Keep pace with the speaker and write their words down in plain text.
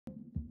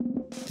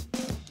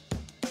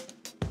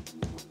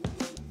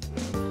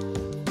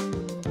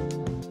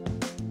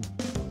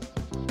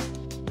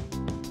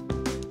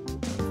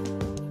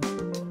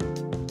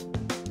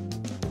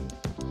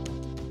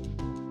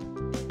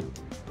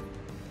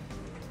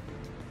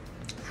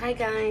Hi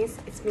guys,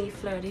 it's me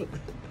Flirty.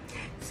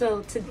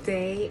 So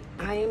today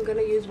I am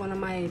gonna use one of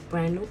my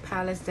brand new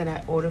palettes that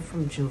I ordered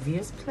from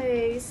Juvia's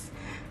place,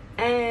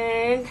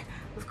 and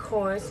of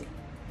course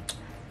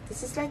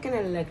this is like an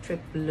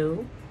electric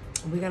blue.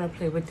 We're gonna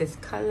play with this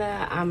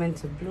color. I'm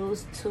into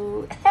blues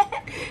too.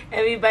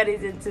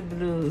 Everybody's into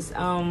blues.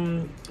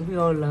 We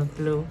all love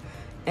blue.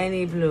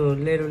 Any blue,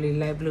 literally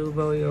light blue,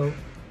 royal,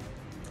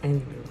 any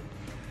blue.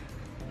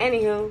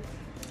 Anywho,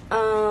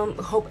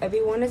 hope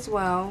everyone is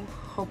well.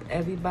 Hope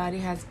everybody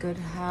has good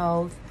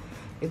health.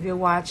 If you're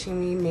watching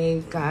me,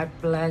 may God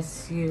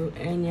bless you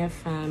and your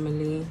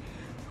family.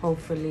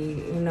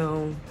 Hopefully, you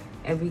know,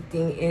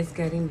 everything is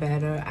getting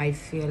better. I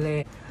feel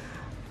it.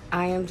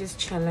 I am just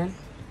chilling.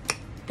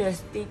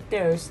 Thirsty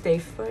Thursday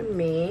for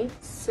me.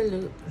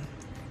 Salute.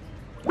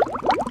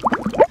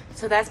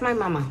 So that's my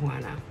Mama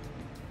Juana.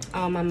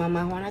 My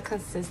Mama Juana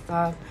consists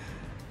of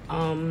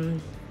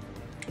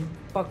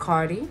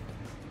Bacardi,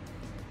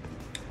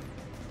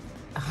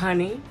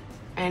 honey,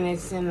 and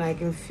it's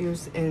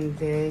infused in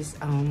this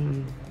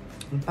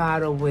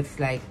bottle with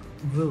like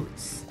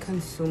roots.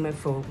 Consume it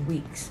for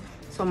weeks.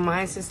 So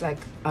mine's just like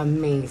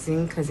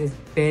amazing because it's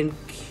been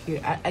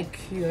cured. I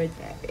cured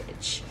that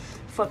bitch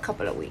for a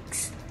couple of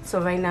weeks.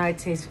 So right now it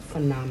tastes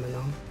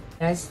phenomenal.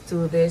 Let's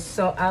do this.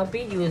 So I'll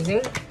be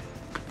using,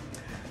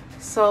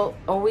 so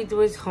all we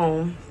do is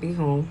be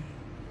home.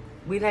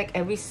 We like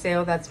every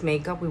sale that's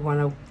makeup, we want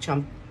to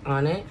jump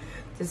on it.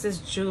 This is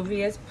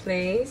Juvia's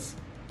Place,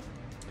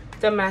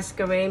 the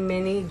Masquerade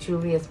Mini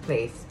Juvia's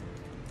Place.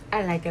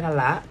 I like it a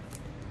lot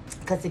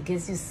because it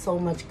gives you so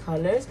much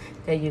colors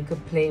that you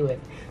could play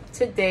with.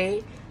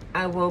 Today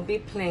I will be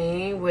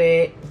playing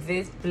with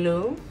this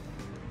blue,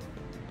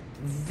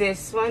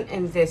 this one,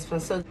 and this one.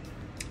 So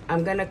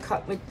I'm gonna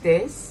cut with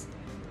this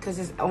because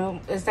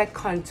it's like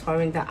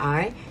contouring the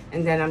eye,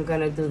 and then I'm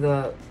gonna do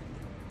the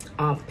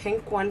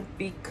pink one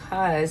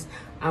because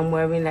I'm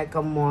wearing like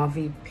a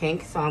mauve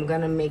pink, so I'm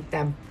gonna make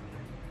that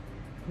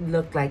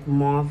look like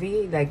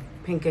mauve, like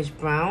pinkish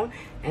brown,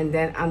 and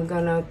then I'm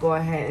gonna go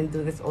ahead and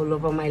do this all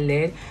over my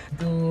lid.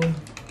 Do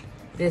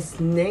this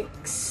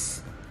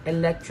NYX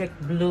electric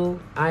blue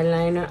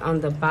eyeliner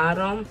on the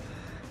bottom.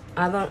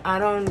 I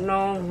don't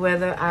know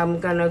whether I'm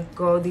gonna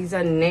go, these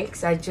are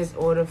NYX, I just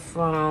ordered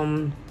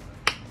from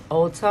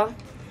Ulta.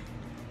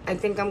 I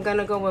think I'm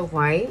gonna go with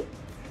white.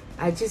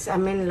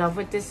 I'm in love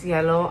with this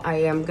yellow. I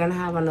am gonna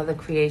have another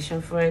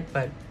creation for it,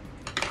 but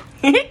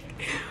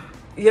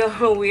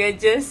yo, we are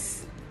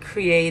just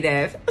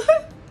creative.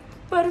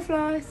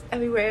 Butterflies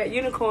everywhere,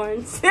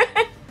 unicorns,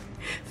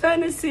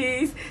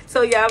 fantasies.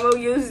 So yeah, I'm gonna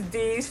use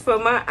these for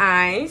my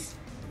eyes.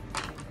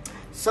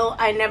 So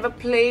I never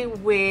play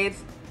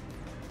with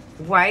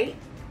white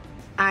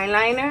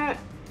eyeliner.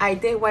 I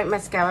did white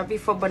mascara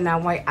before, but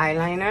not white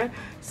eyeliner.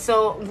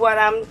 So what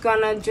I'm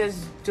gonna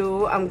just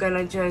do, I'm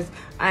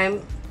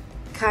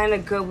kind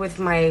of good with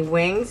my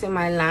wings and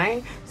my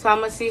line, so I'm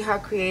gonna see how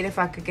creative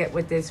I could get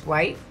with this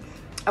white.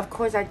 Of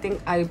course, I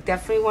think I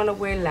definitely want to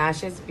wear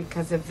lashes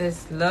because of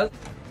this look.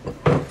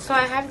 So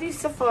I have these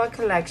Sephora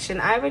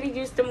Collection. I already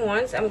used them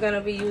once. I'm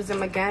gonna be using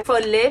them again. For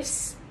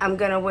lips, I'm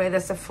gonna wear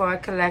the Sephora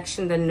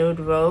Collection, the Nude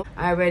Rose.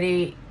 I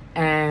already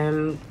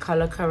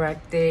color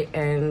corrected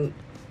and,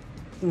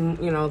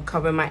 you know,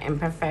 cover my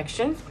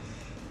imperfections.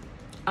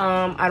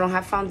 I don't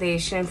have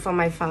foundation. For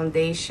my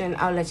foundation,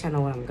 I'll let you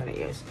know what I'm gonna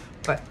use,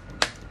 but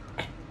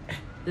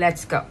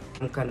let's go.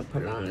 I'm gonna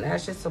put on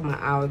lashes, so my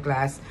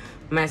Hourglass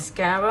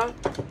mascara,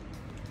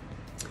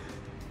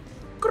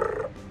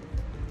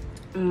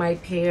 my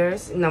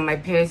pears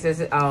is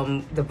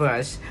the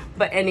brush,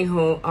 but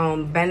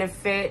anywho,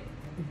 Benefit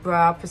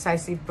Brow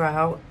Precisely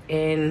Brow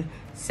in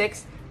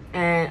 6,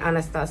 and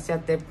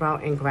Anastasia did Brow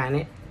in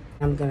Granite.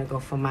 I'm gonna go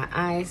for my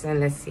eyes, and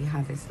let's see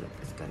how this look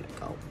is gonna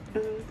go.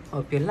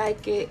 Hope you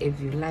like it. If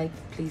you like,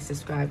 please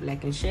subscribe,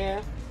 like, and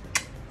share.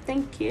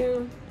 Thank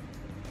you.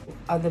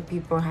 Other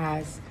people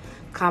has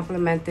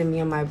complimented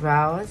me on my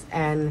brows,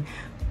 and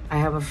I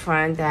have a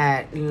friend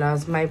that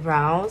loves my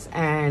brows,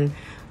 and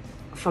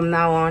from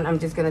now on I'm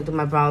just gonna do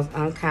my brows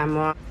on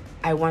camera.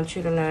 I want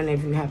you to learn.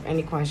 If you have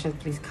any questions,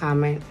 please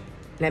comment,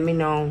 let me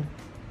know.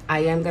 I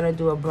am gonna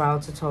do a brow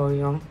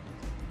tutorial.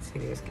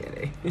 Serious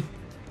kidding.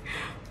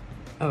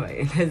 All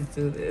right, let's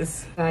do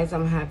this. Guys,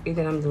 I'm happy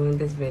that I'm doing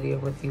this video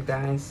with you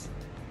guys.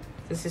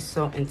 This is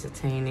so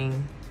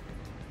entertaining.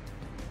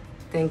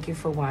 Thank you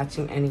for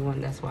watching,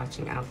 anyone that's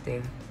watching out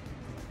there.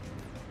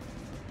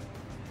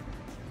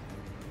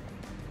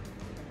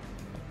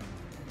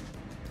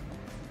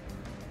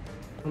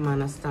 I'm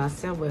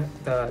Anastasia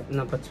with the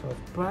number 12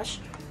 brush,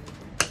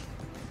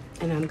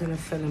 and I'm gonna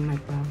fill in my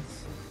brows.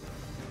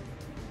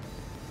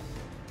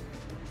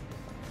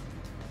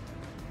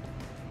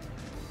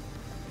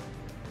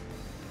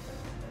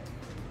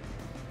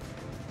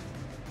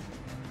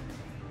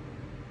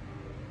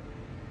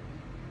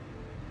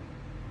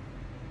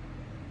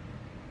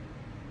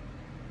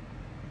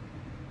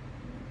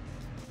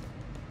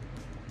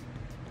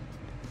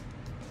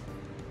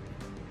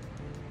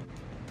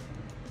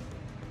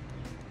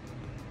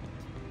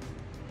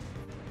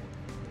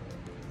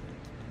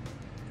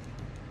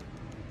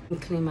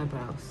 and clean my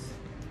brows.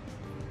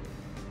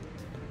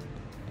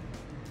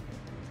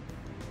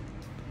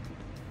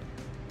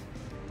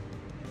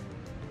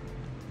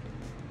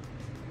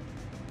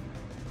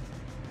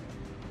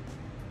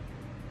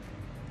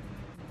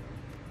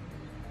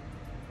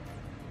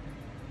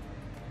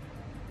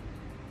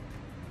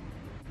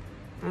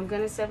 I'm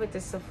gonna start with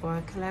the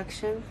Sephora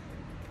collection.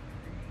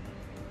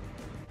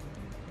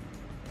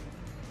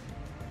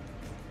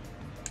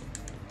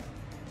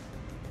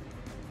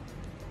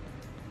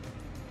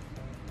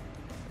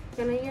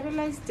 I'm gonna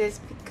utilize this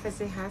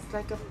because it has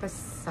like a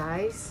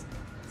precise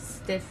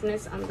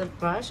stiffness on the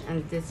brush,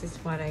 and this is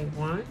what I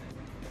want.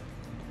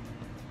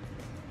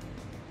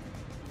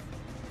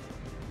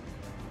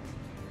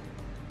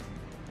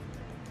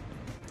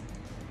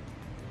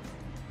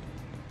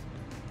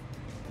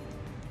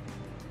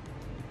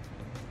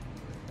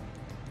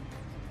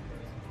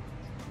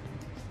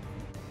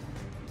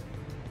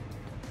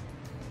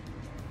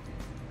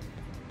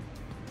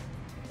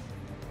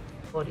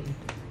 Body.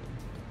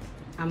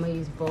 I'm gonna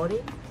use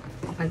body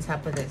on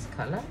top of this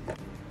color.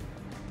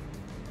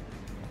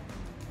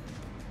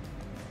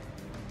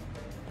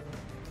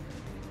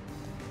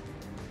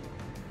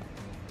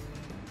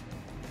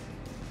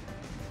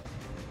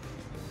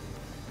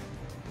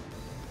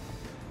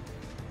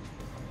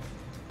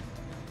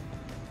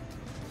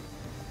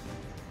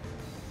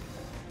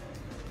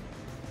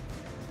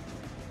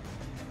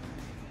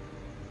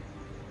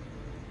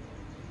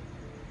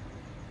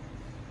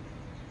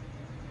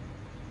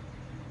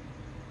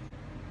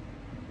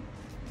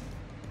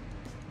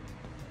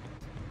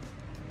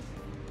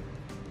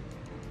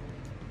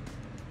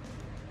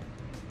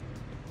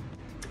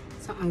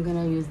 So I'm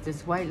gonna use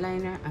this white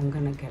liner. I'm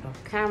gonna get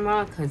off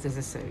camera because this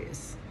is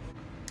serious.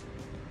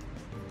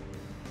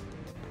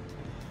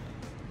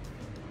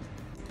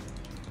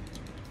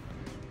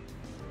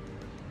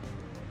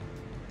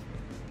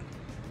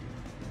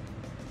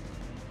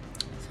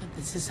 So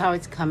this is how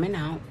it's coming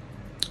out.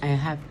 I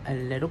have a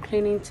little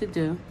cleaning to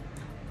do,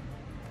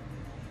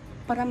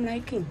 but I'm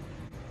liking.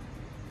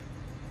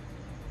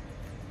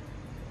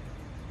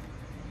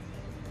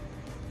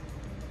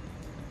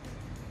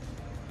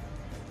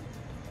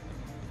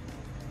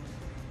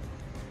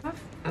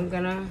 I'm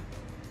gonna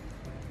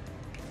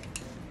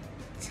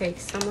take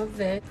some of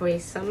this, spray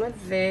some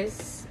of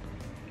this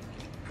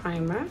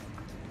primer,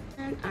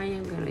 and I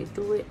am gonna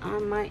do it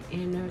on my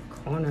inner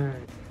corner.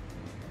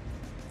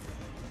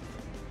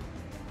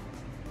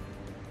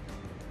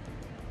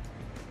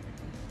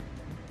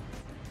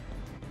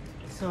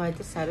 So I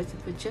decided to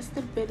put just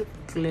a bit of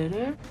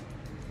glitter.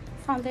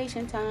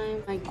 Foundation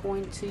time. I'm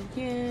going to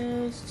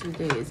use,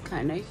 today is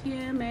kind of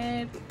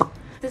humid,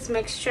 this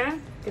mixture,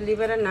 believe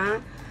it or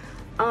not.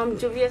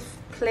 Juvia's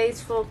Place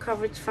Full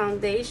Coverage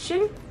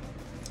Foundation.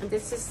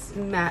 This is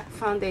matte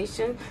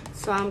foundation,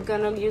 so I'm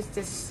gonna use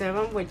this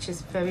serum, which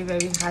is very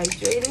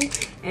hydrating,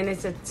 and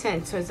it's a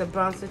tint, so it's a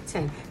bronzer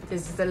tint.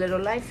 This is a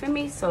little light for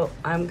me, so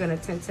I'm gonna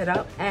tint it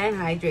up and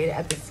hydrate it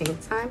at the same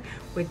time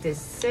with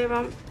this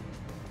serum.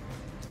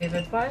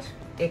 Favorite brush,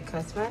 IT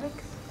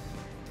Cosmetics.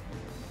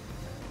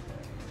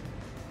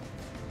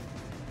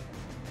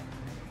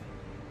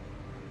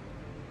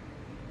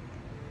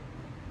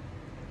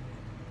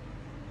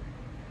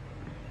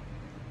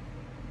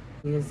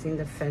 Using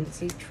the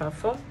FENTY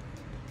Truffle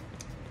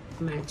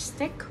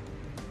matchstick.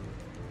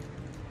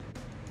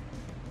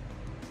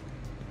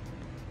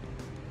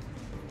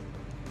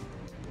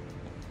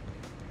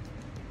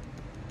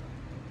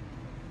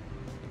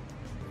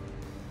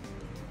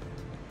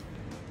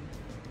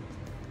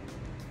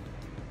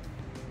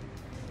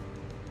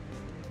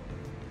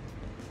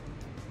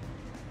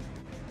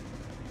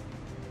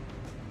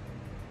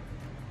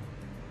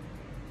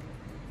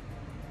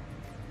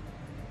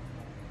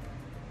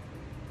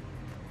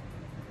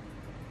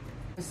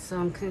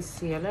 Some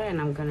concealer,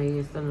 and I'm gonna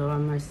use the Laura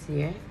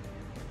Mercier.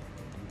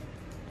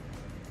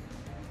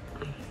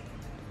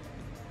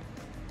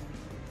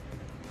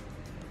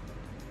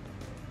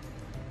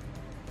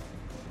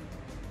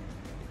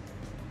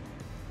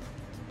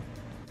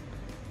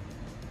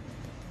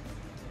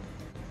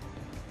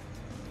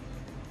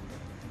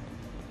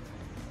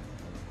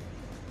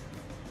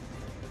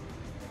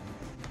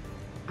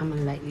 I'm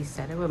gonna lightly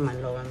set it with my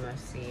Laura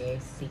Mercier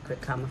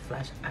Secret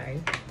Camouflage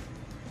Eye.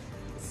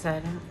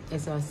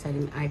 Is our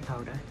setting eye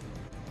powder.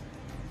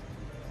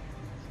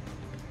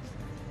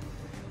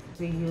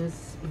 To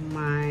use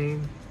my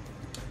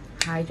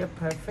Hydra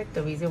Perfect.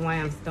 The reason why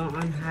I'm still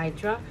on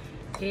Hydra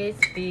is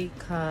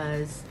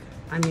because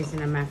I'm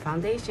using a matte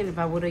foundation. If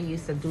I would have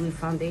used a dewy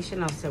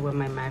foundation, I'll set with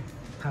my matte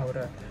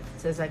powder.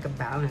 So it's like a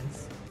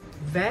balance.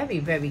 Very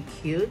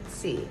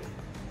cutesy.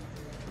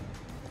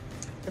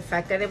 The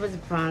fact that it was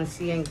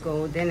bronzy and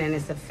golden and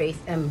it's a face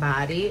and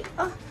body.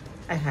 Oh,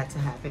 I had to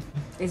have it.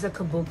 It's a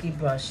kabuki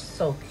brush,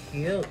 so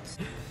cute.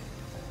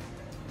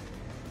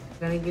 I'm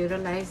gonna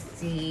utilize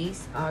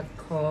these, are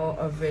called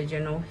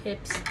Original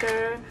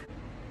Hipster.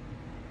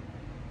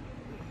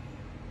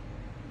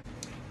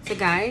 So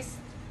guys,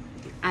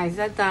 eyes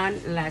are done,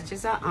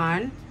 lashes are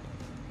on.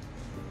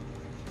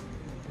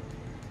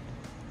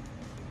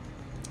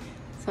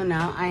 So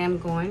now I am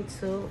going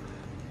to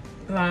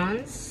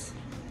bronze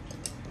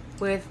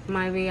with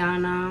my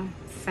Rihanna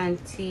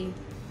Fenty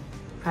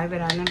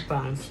Private Island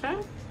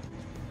bronzer.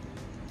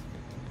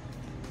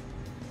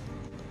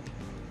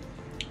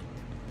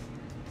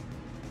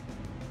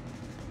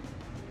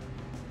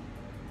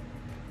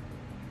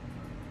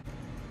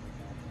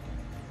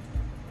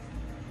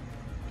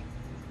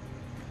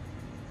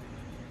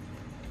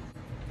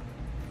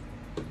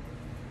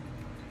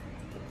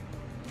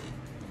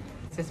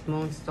 This is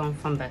Moonstone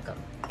from Becca.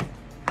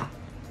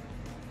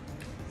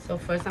 So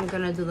first I'm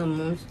gonna do the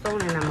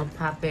Moonstone and I'm gonna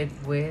pop it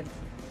with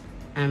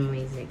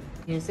Amazing.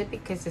 Use it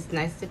because it's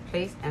nice to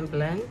place and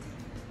blend.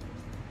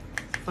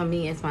 For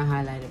me, it's my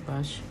highlighter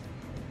brush.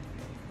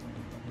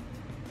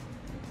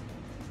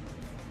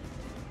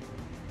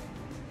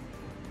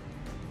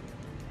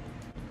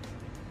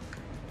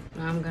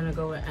 Now I'm gonna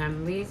go with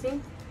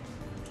Amazing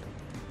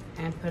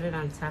and put it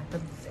on top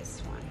of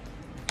this one.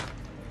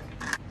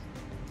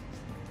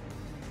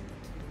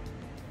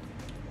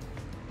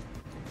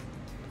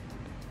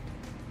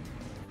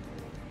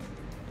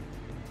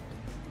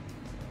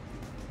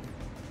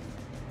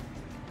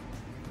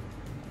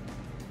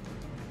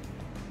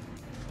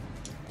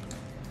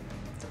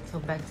 So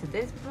back to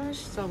this brush.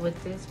 So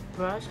with this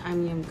brush, I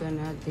am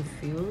gonna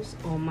diffuse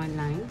all my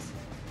lines.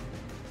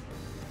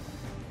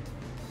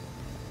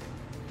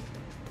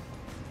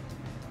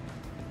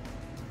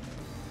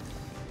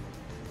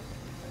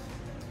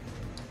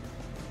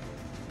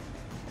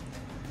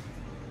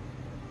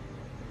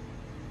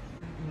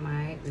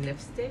 My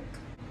lipstick.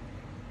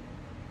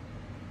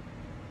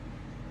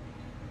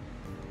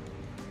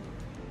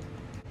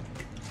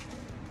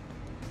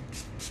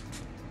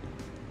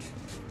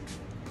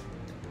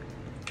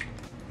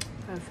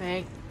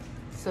 Perfect.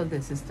 So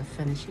this is the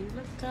finishing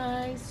look,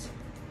 guys.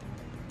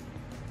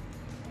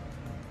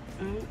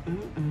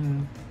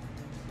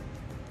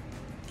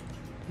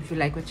 If you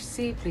like what you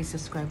see, please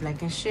subscribe,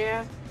 like, and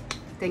share.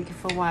 Thank you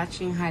for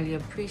watching. Highly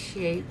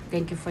appreciate.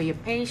 Thank you for your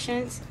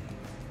patience.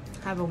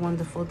 Have a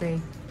wonderful day.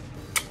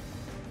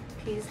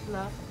 Peace,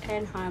 love,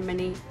 and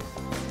harmony.